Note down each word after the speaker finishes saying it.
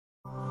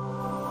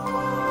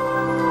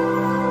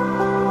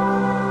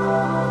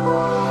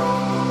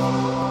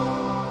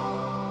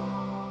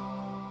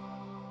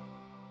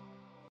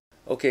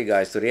Okay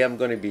guys, today I'm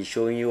going to be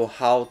showing you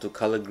how to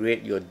color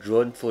grade your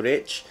drone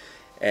footage,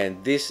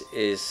 and this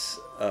is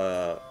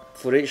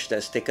footage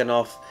that's taken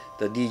off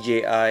the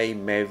DJI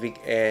Mavic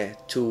Air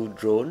 2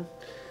 drone,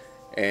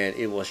 and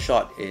it was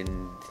shot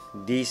in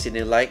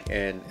D-Cinelike.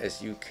 And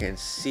as you can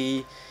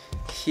see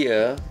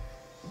here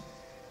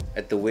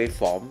at the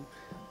waveform,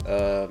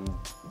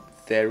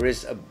 there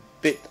is a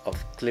bit of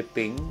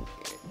clipping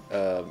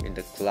in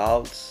the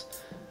clouds,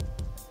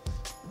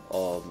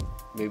 or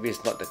maybe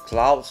it's not the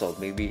clouds, or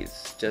maybe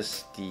it's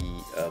just the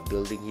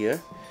building here.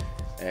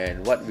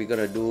 And what we're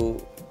gonna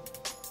do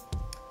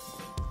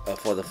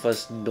for the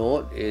first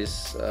node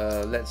is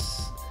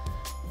let's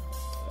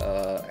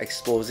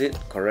expose it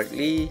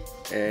correctly,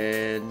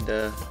 and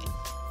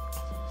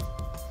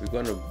we're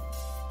gonna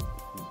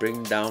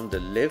bring down the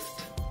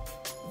lift,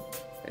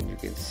 and you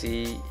can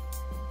see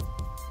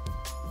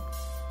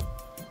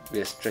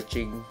we are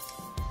stretching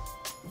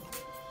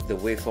the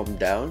waveform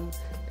down,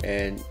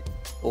 and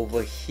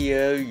over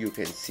here you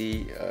can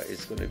see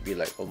it's going to be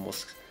like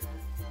almost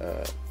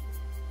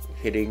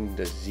hitting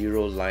the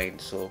zero line,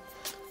 so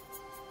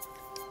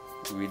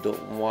we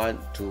don't want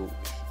to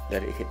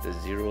let it hit the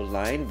zero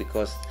line,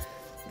 because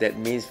that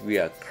means we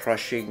are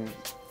crushing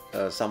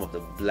some of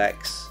the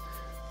blacks,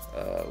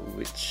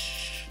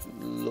 which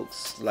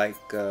looks like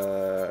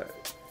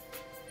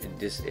in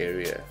this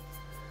area.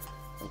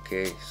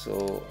 Okay,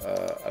 so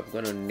I'm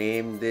gonna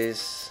name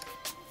this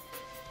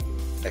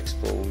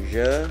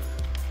exposure.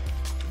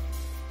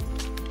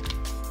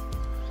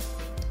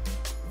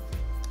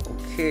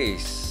 Okay,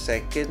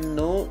 second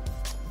node,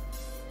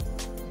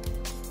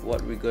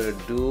 what we're gonna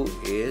do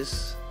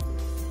is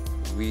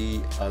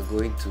we are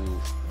going to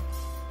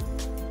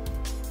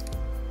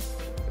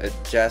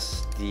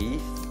adjust the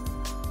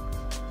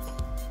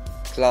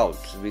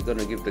clouds. We're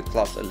gonna give the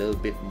clouds a little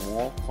bit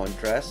more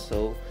contrast,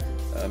 so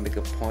make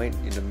a point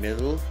in the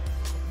middle,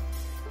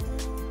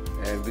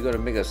 and we're gonna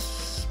make a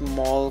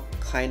small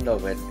kind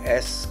of an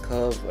S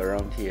curve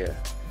around here.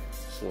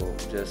 So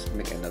just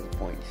make another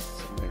point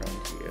somewhere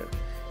around here,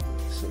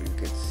 so you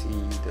can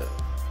see the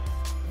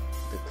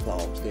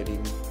clouds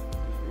getting,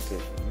 you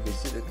can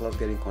see the clouds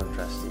getting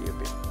contrasty a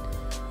bit.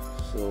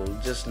 So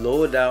just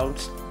lower down,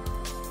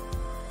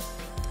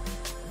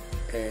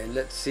 and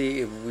let's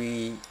see if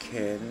we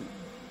can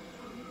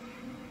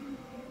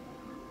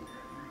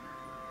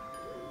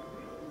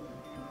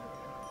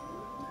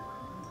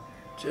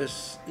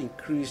just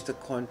increase the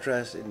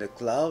contrast in the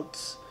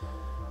clouds.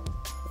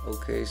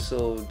 Okay,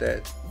 so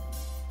that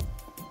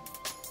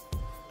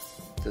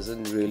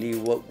doesn't really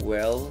work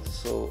well,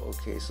 so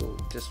okay, so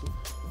just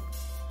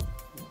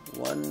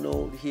one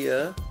node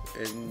here,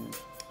 and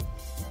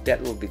that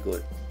will be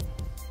good.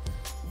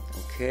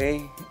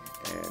 Okay,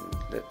 and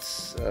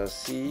let's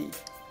see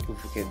if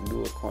we can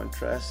do a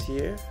contrast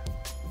here.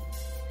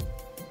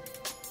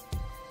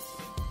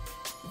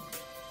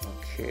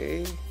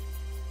 Okay,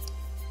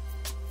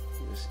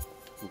 just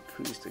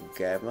increase the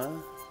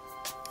gamma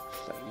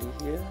slightly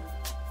here.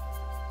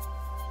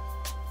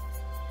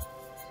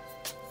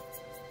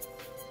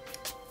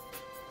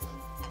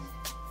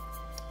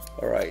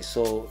 Alright,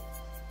 so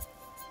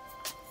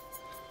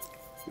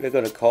we're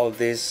going to call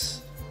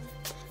this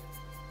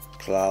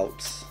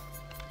clouds.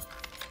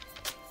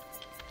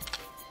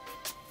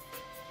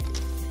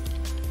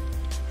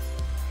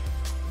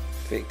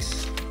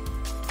 Fix.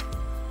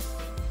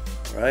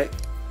 Right.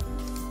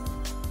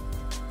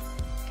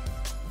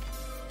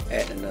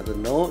 Add another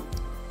node.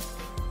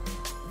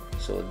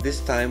 So this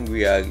time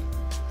we are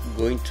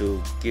going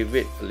to give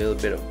it a little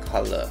bit of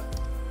color.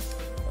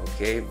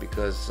 Okay,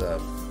 because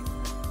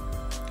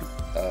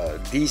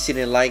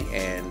D-Cinelike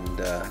and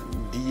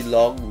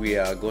D-Log, we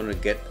are going to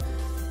get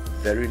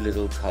very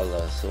little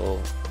color.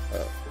 So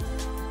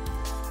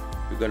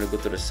we're going to go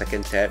to the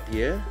second tab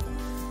here,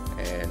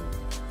 and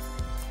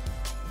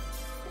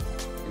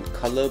in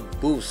color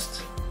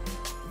boost,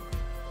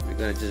 we're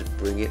going to just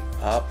bring it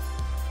up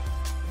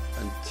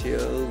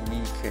until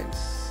we can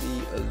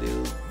see a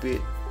little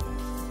bit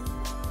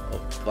of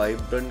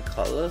vibrant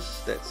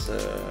colors. That's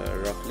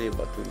roughly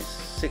about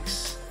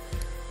 26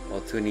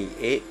 or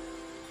 28.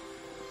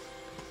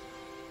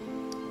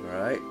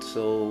 Right,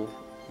 so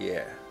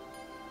yeah,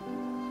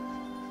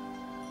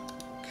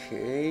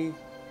 okay,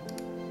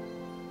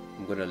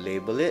 I'm gonna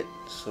label it.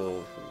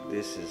 So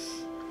this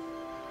is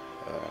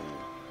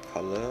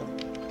color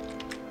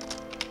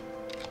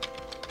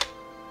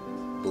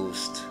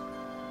boost.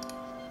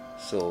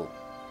 So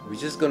we're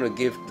just gonna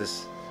give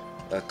this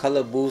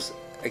color boost,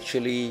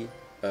 actually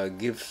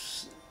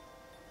gives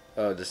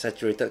the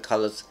saturated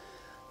colors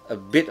a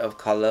bit of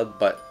color,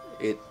 but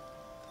it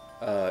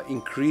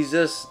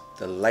increases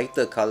the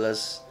lighter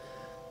colors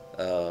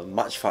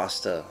much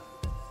faster.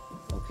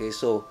 Okay,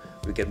 so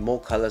we get more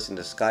colors in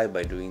the sky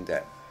by doing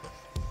that.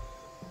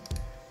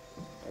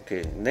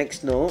 Okay,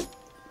 next node.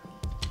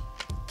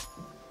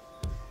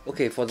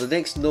 Okay, for the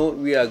next node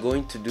we are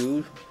going to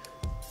do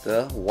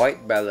the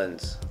white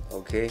balance.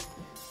 Okay,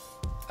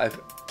 I've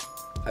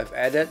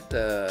added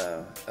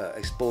the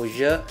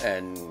exposure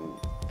and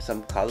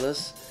some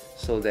colors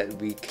so that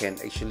we can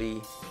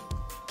actually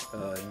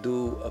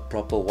do a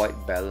proper white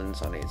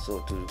balance on it. So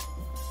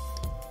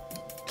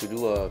to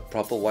do a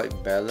proper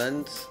white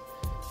balance,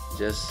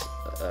 just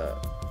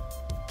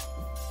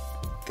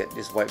get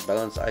this white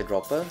balance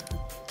eyedropper,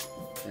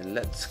 and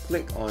let's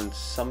click on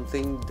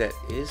something that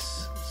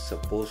is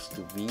supposed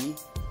to be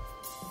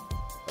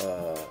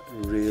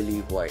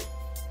really white,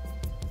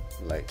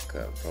 like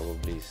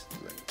probably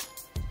like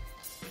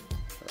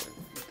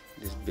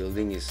this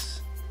building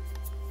is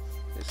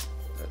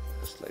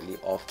slightly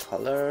off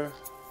color.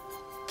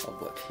 How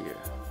about here?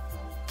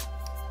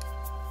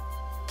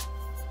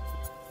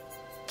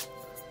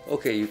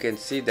 Okay, you can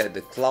see that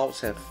the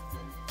clouds have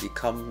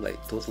become like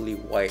totally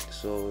white,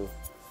 so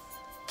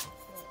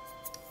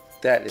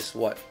that is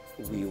what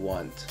we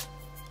want.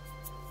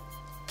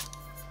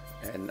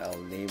 And I'll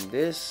name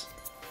this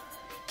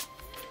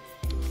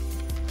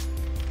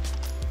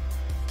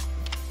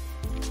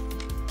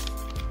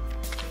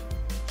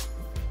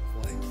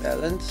white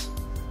balance.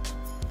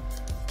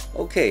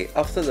 Okay,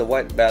 after the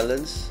white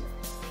balance,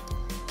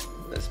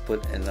 let's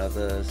put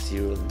another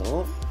serial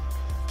node.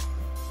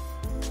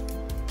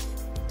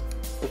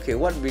 Okay,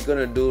 what we're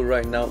gonna do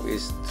right now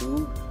is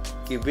to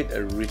give it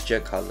a richer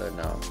color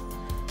now.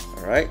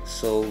 Alright,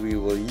 so we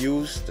will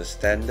use the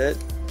standard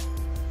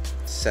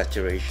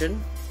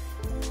saturation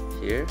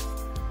here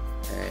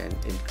and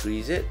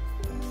increase it.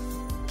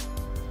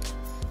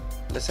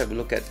 Let's have a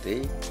look at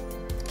the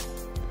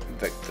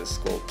vector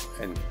scope,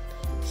 and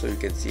so you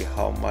can see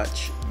how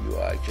much you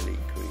are actually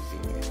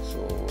increasing it.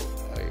 So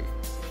I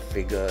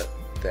figure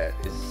that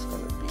it's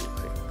going to be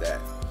like that,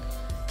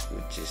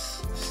 which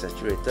is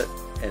saturated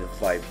and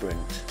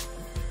vibrant.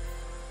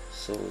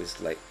 So it's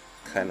like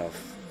kind of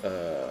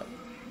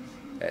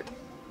at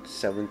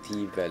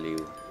 70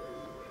 value.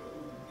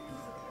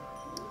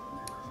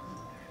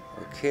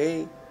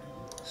 Okay,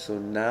 so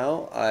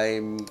now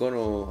I'm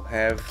gonna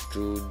have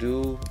to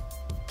do,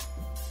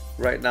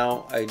 right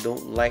now I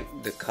don't like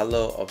the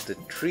color of the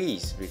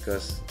trees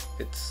because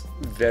it's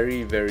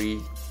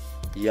very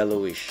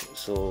yellowish,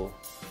 so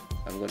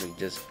I'm gonna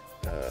just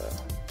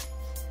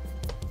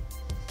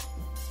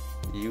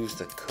use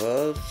the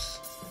curves.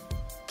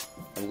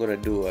 I'm gonna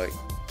do a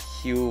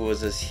hue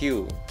versus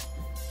hue,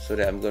 so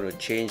that I'm gonna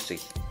change the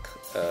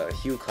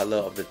hue color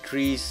of the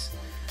trees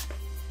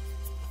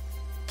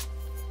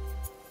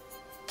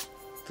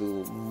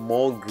to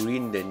more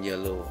green than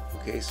yellow.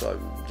 Okay, so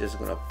I'm just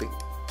gonna pick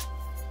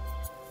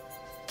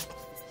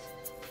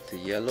the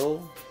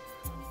yellow.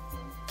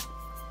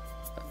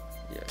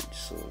 Yeah,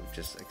 so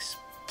just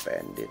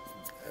expand it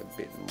a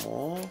bit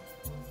more,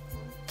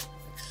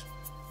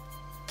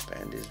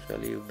 expand this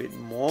value a bit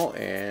more,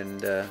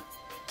 and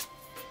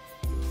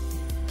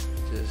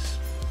just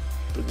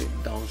bring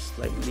it down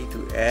slightly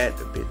to add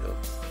a bit of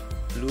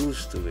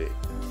blues to it.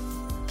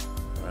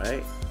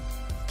 Alright,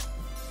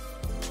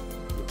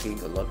 looking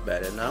a lot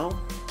better now.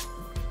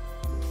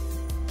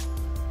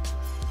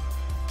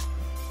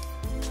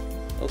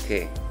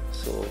 Okay,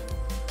 so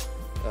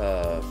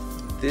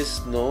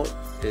this node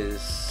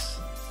is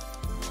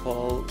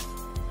called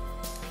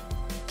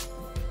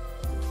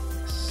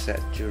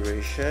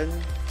saturation,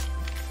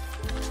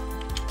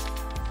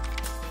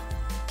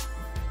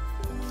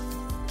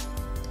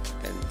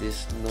 and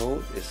this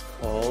node is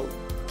called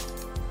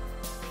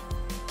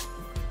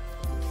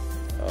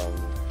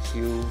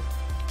hue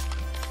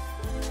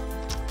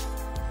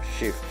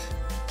shift.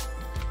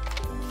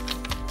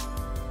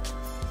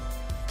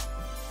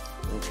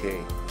 Okay,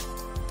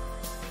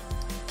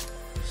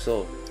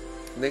 so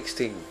next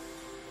thing,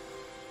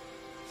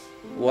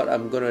 what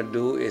I'm gonna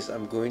do is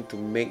I'm going to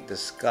make the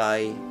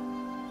sky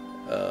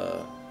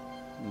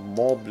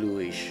more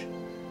bluish.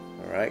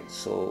 Alright,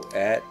 so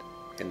add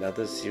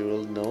another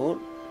serial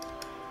node.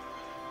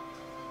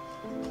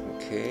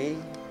 Okay,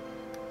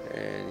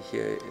 and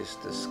here is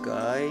the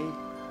sky.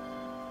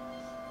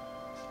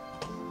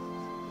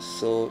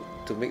 So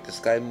to make the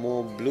sky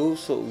more blue,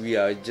 so we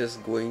are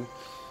just going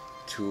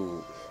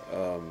to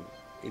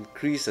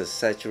increase the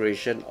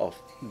saturation of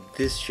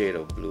this shade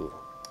of blue.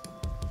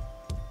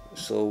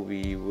 So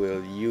we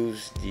will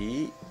use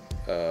the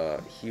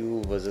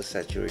hue versus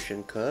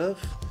saturation curve.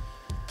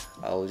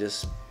 I'll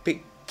just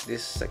pick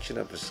this section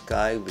of the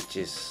sky which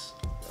is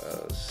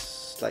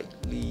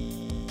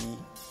slightly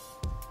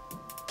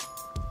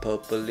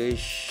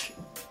purplish.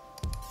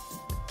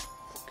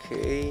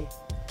 Okay,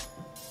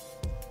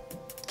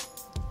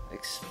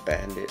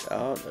 expand it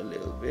out a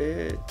little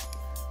bit.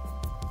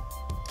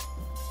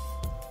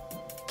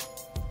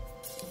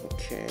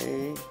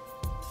 Okay,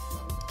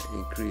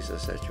 increase the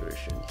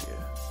saturation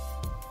here.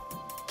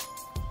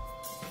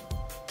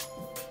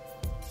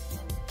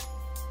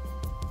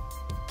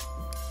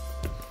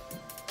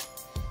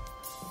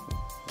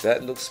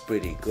 That looks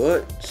pretty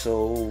good.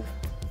 So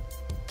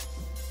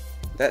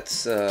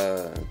let's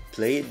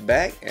play it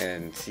back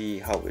and see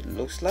how it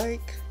looks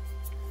like.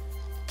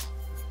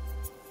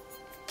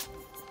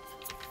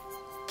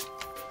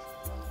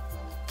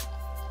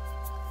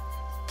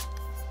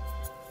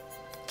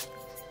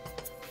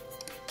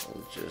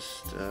 I'll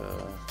just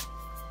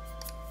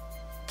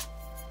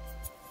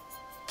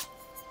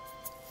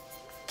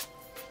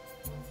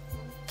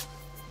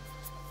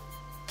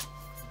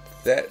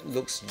That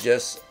looks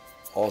just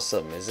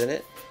awesome, isn't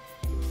it?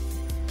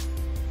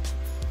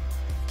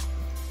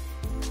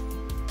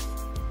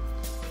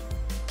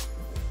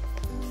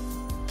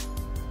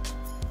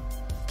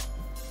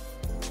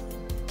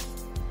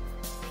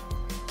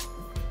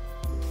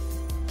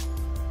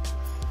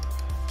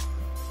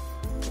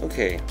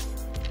 Okay,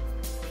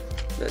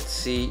 let's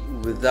see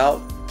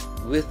without,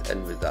 with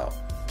and without.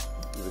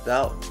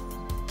 Without,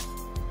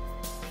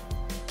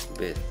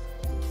 with.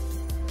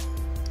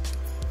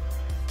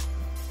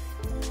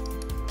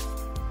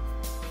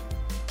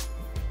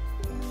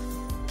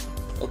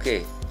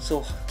 Okay,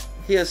 so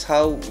here's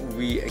how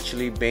we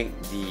actually make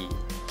the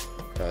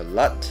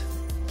LUT.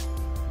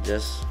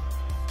 Just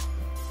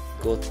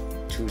go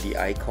to the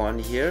icon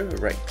here,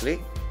 right click,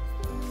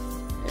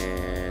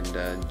 and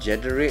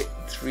generate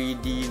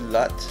 3D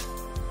LUT.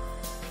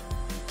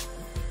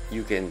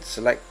 You can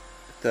select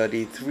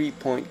 33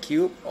 point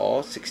cube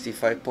or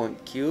 65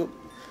 point cube.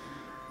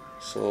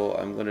 So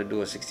I'm gonna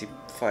do a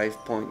 65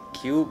 point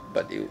cube,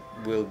 but it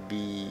will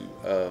be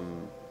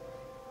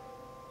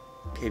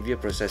heavier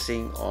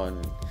processing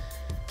on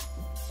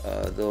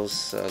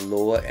those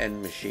lower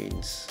end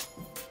machines.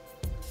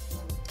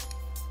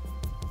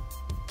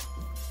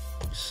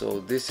 So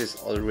this is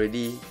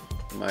already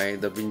my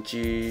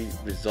Davinci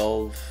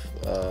Resolve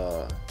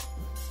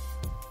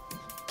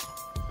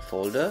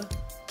folder.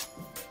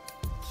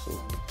 So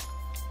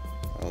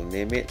I'll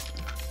name it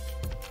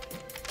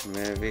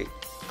Mavic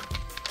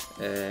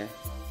Air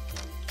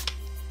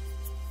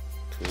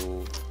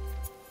 2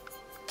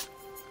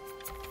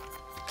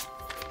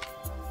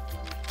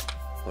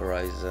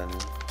 Horizon.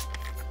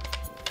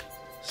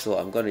 So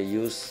I'm going to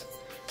use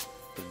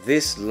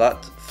this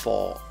LUT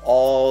for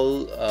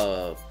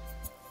all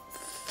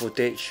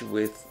footage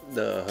with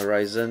the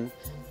horizon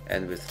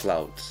and with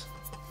clouds.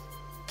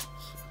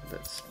 So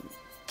let's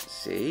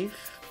save.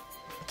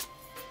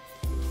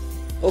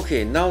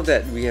 Okay, now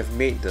that we have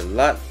made the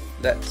LUT,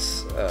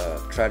 let's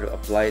try to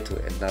apply it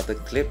to another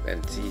clip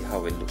and see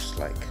how it looks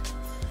like.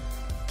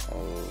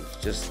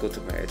 I'll just go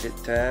to my edit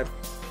tab.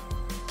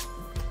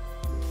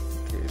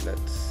 Okay,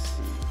 let's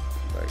see,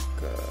 like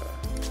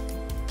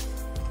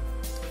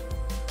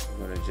I'm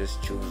gonna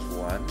just choose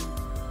one.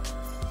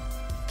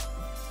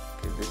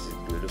 Okay, this is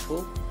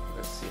beautiful.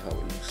 Let's see how it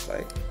looks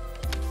like.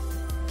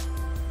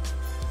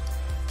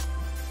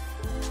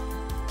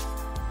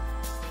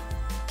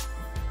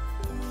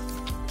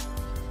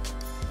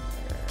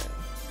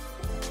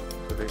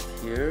 And put it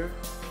here.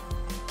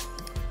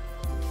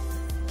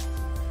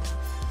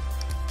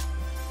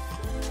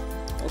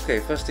 Okay,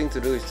 first thing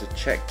to do is to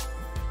check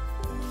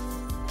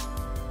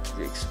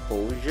the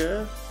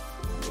exposure.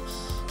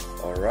 Looks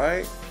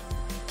alright.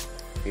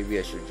 Maybe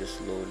I should just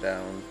slow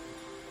down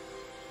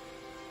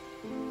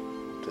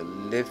the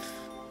lift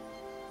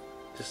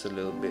just a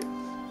little bit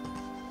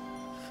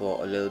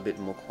for a little bit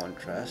more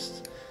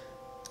contrast.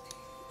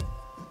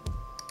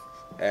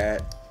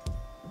 Add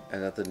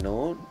another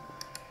node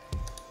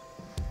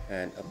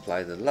and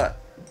apply the LUT.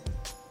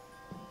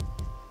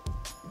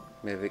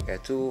 Mavic Air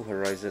 2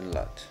 Horizon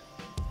LUT.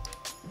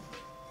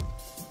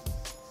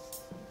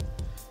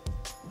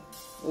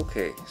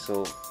 Okay,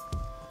 so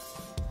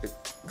it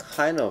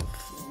kind of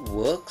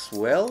works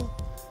well.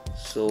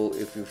 So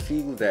if you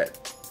feel that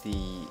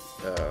the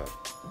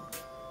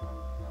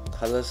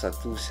colors are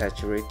too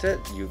saturated,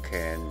 you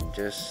can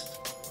just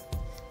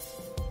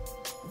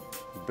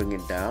bring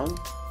it down.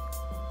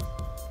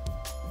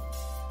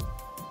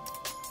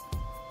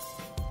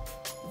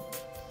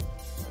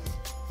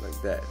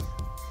 Like that.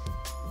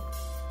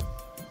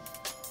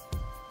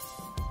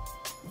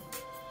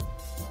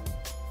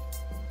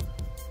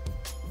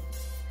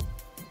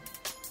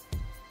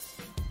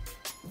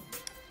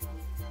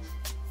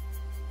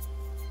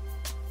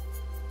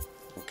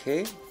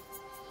 Okay,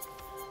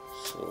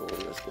 so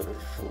let's go to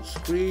full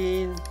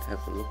screen, have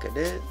a look at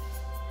it.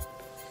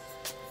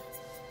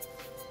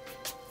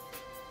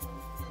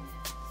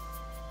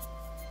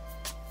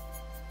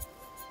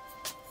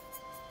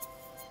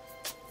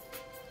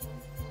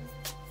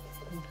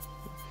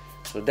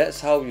 So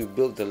that's how you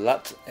build the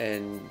LUT,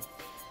 and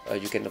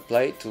you can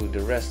apply it to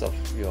the rest of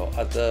your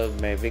other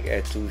Mavic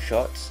Air 2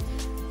 shots,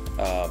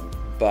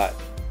 but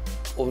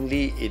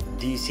only in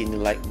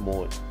D-Cinelike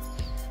mode.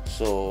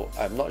 So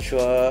I'm not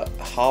sure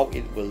how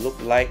it will look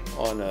like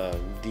on a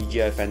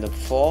DJI Phantom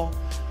 4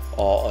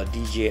 or a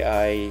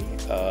DJI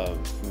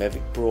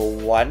Mavic Pro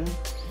 1,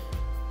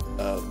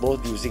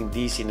 both using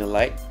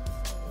D-Cinelike,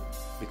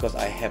 because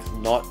I have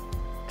not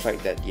tried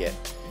that yet.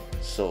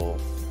 So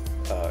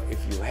if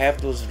you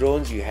have those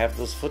drones, you have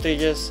those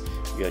footages,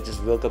 you are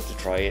just welcome to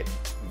try it.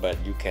 But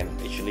you can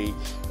actually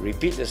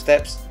repeat the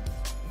steps,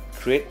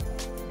 create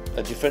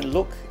a different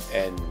look,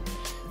 and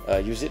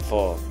use it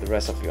for the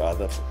rest of your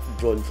other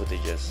drone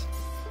footages.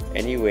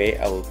 Anyway,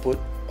 I will put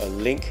a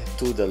link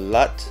to the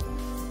LUT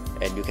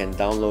and you can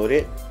download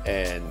it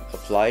and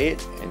apply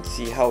it and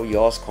see how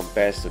yours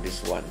compares to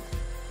this one.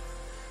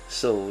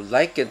 So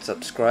like and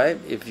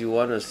subscribe if you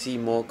want to see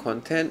more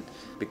content,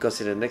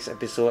 because in the next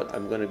episode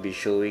I'm going to be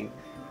showing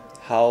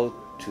how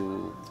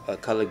to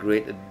color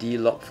grade a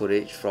D-log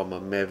footage from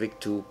a Mavic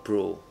 2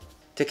 Pro.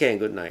 Take care and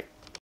good night.